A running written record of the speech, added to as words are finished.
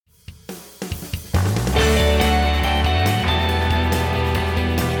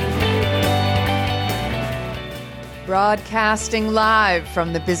Broadcasting live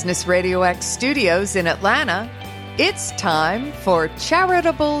from the Business Radio X studios in Atlanta, it's time for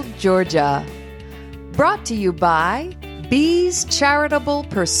Charitable Georgia. Brought to you by Bees Charitable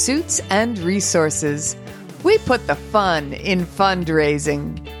Pursuits and Resources. We put the fun in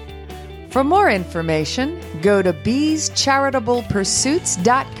fundraising. For more information, go to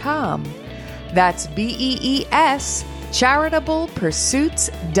beescharitablepursuits.com. That's BEES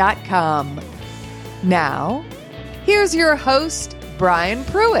charitablepursuits.com. Now, here's your host, Brian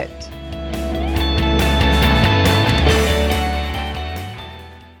Pruitt.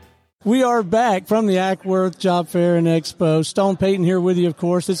 We are back from the Acworth Job Fair and Expo. Stone Payton here with you, of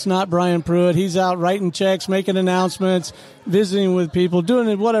course. It's not Brian Pruitt. He's out writing checks, making announcements, visiting with people,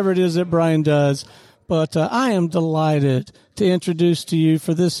 doing whatever it is that Brian does. But I am delighted to introduce to you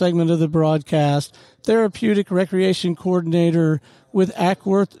for this segment of the broadcast, Therapeutic Recreation Coordinator with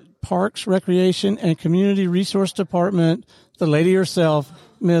Acworth Parks, Recreation, and Community Resource Department, the lady herself,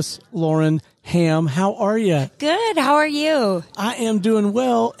 Miss Lauren Ham. How are you? Good. How are you? I am doing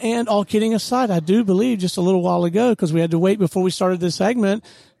well, and all kidding aside, I do believe just a little while ago, because we had to wait before we started this segment,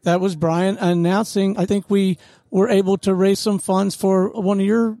 that was Brian announcing, I think we were able to raise some funds for one of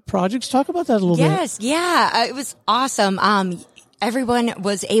your projects. Talk about that a little bit. Yes. Yeah. It was awesome. Everyone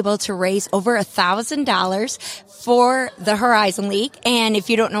was able to raise over $1,000 for the Horizon League. And if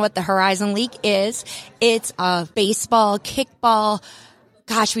you don't know what the Horizon League is, it's a baseball, kickball.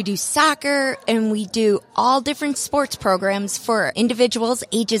 Gosh, we do soccer and we do all different sports programs for individuals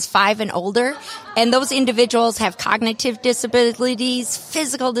ages 5 and older. And those individuals have cognitive disabilities,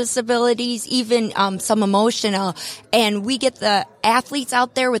 physical disabilities, even some emotional. And we get the athletes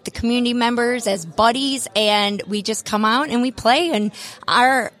out there with the community members as buddies, and we just come out and we play. And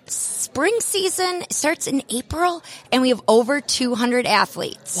our spring season starts in April, and we have over 200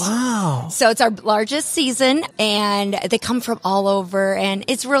 athletes. Wow. So it's our largest season, and they come from all over, and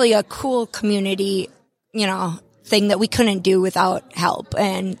it's really a cool community, thing that we couldn't do without help.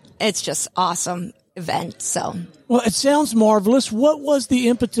 And it's just awesome event. So. Well, it sounds marvelous. What was the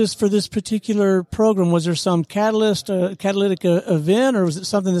impetus for this particular program? Was there some catalytic event, or was it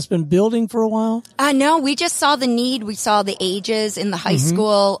something that's been building for a while? No, we just saw the need. We saw the ages in the high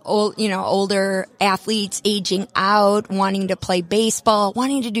school, older athletes aging out, wanting to play baseball,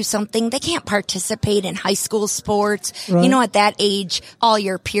 wanting to do something. They can't participate in high school sports. Right. At that age, all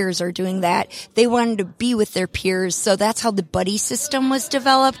your peers are doing that. They wanted to be with their peers. So that's how the buddy system was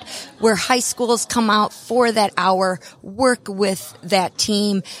developed, where high schools come out for that hour, work with that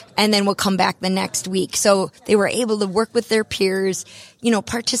team, and then we'll come back the next week. So they were able to work with their peers,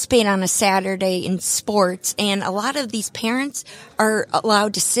 participate on a Saturday in sports. And a lot of these parents are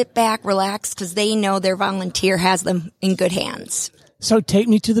allowed to sit back, relax, because they know their volunteer has them in good hands. So take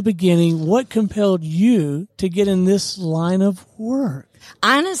me to the beginning. What compelled you to get in this line of work?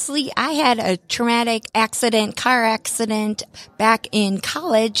 Honestly, I had a traumatic car accident back in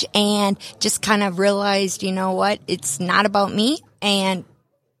college, and just kind of realized, it's not about me, and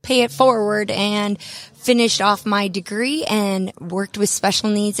pay it forward, and finished off my degree and worked with special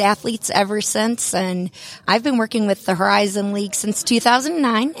needs athletes ever since. And I've been working with the Horizon League since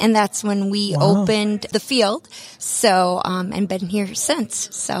 2009, and that's when we opened the field. So, and been here since.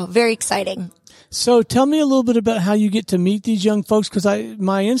 So very exciting. So tell me a little bit about how you get to meet these young folks, because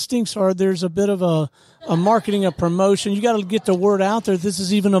my instincts are there's a bit of a marketing, a promotion. You got to get the word out there. This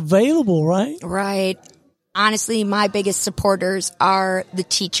is even available, right? Right. Honestly, my biggest supporters are the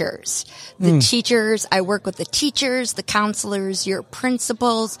teachers. Teachers, I work with the teachers, the counselors, your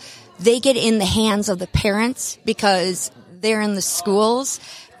principals. They get in the hands of the parents because they're in the schools.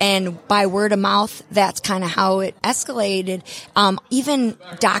 And by word of mouth, that's kind of how it escalated. Even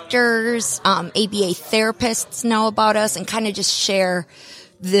doctors, ABA therapists know about us and kind of just share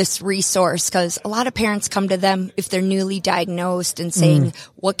this resource, because a lot of parents come to them if they're newly diagnosed and saying,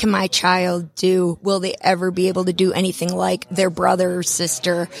 what can my child do? Will they ever be able to do anything like their brother or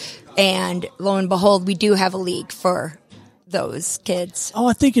sister? And lo and behold, we do have a league for those kids. Oh,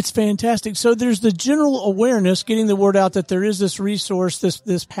 I think it's fantastic. So there's the general awareness, getting the word out that there is this resource,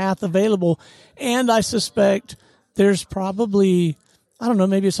 this path available. And I suspect there's probably, I don't know,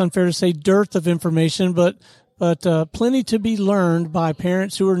 maybe it's unfair to say dearth of information, but plenty to be learned by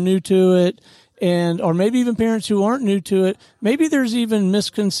parents who are new to it, or maybe even parents who aren't new to it. Maybe there's even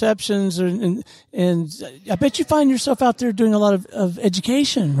misconceptions, and I bet you find yourself out there doing a lot of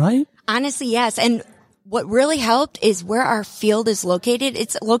education, right? Honestly, yes. And what really helped is where our field is located.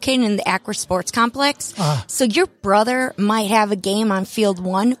 It's located in the Acworth Sports Complex. So your brother might have a game on field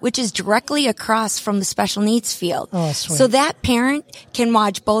 1, which is directly across from the special needs field. Oh, sweet. So that parent can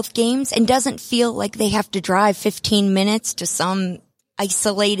watch both games and doesn't feel like they have to drive 15 minutes to some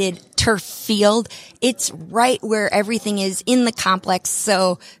isolated turf field. It's right where everything is in the complex,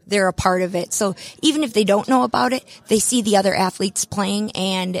 so they're a part of it. So even if they don't know about it, they see the other athletes playing,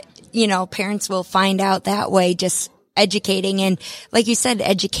 and parents will find out that way, just educating. And like you said,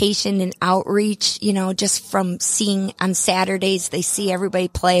 education and outreach, just from seeing on Saturdays, they see everybody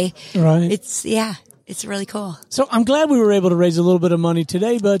play. Right. It's really cool. So I'm glad we were able to raise a little bit of money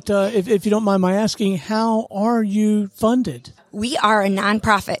today, but if you don't mind my asking, how are you funded? We are a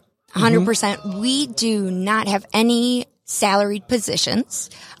nonprofit, 100%. We do not have any salaried positions.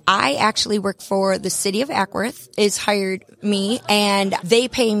 I actually work for the city of Acworth, is hired me, and they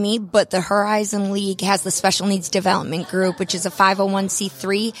pay me, but the Horizon League has the Special Needs Development Group, which is a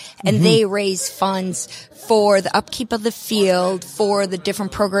 501c3, and they raise funds for the upkeep of the field, for the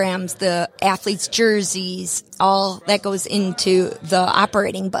different programs, the athletes' jerseys, all that goes into the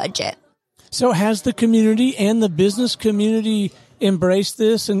operating budget. So has the community and the business community embraced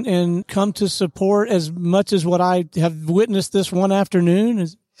this and come to support as much as what I have witnessed this one afternoon?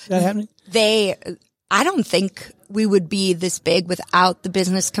 Is that happening? I don't think we would be this big without the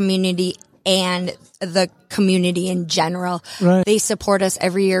business community and the community in general. Right. They support us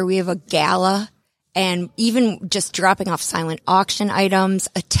every year. We have a gala, and even just dropping off silent auction items,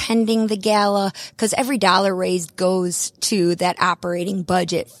 attending the gala, because every dollar raised goes to that operating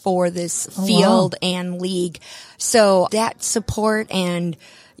budget for this field and league. So that support, and,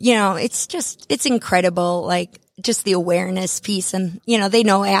 it's incredible. Like, just the awareness piece, and, they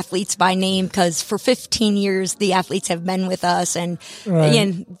know athletes by name, because for 15 years, the athletes have been with us, and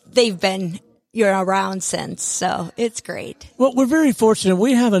they've been around since, so it's great. Well, we're very fortunate.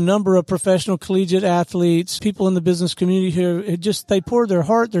 We have a number of professional collegiate athletes, people in the business community who they pour their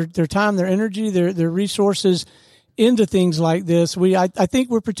heart, their time, their energy, their resources into things like this. I think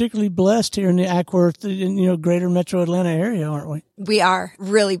we're particularly blessed here in the Acworth, greater metro Atlanta area, aren't we? We are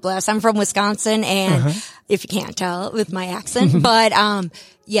really blessed. I'm from Wisconsin, and if you can't tell with my accent, but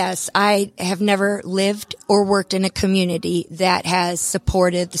yes, I have never lived or worked in a community that has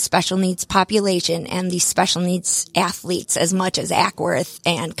supported the special needs population and the special needs athletes as much as Acworth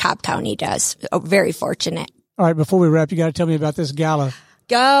and Cobb County does. Very fortunate. All right, before we wrap, you got to tell me about this gala.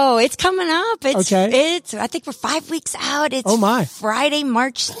 It's coming up. Okay. I think we're 5 weeks out. It's oh my. Friday,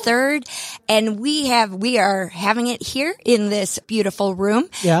 March 3rd. And we are having it here in this beautiful room.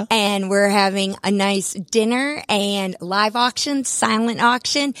 Yeah. And we're having a nice dinner and live auction, silent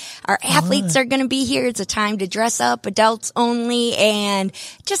auction. Our athletes are going to be here. It's a time to dress up, adults only, and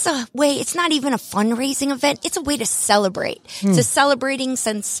just a way. It's not even a fundraising event. It's a way to celebrate. It's celebrating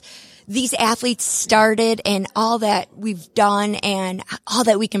since these athletes started, and all that we've done and all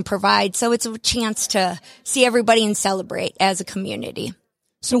that we can provide. So it's a chance to see everybody and celebrate as a community.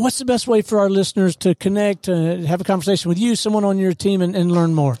 So what's the best way for our listeners to connect, have a conversation with you, someone on your team, and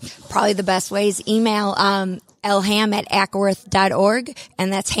learn more? Probably the best way is email lham@acworth.org,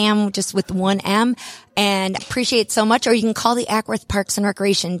 and that's ham just with one M. And appreciate so much. Or you can call the Acworth Parks and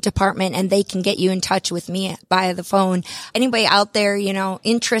Recreation Department, and they can get you in touch with me via the phone. Anybody out there,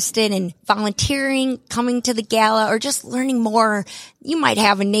 interested in volunteering, coming to the gala, or just learning more, you might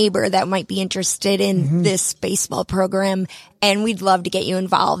have a neighbor that might be interested in this baseball program, and we'd love to get you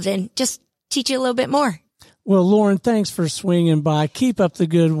involved and just teach you a little bit more. Well, Lauren, thanks for swinging by. Keep up the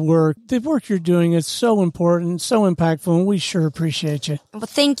good work. The work you're doing is so important, so impactful, and we sure appreciate you. Well,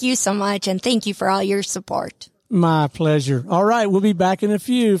 thank you so much, and thank you for all your support. My pleasure. All right, we'll be back in a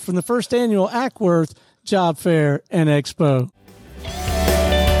few from the first annual Acworth Job Fair and Expo.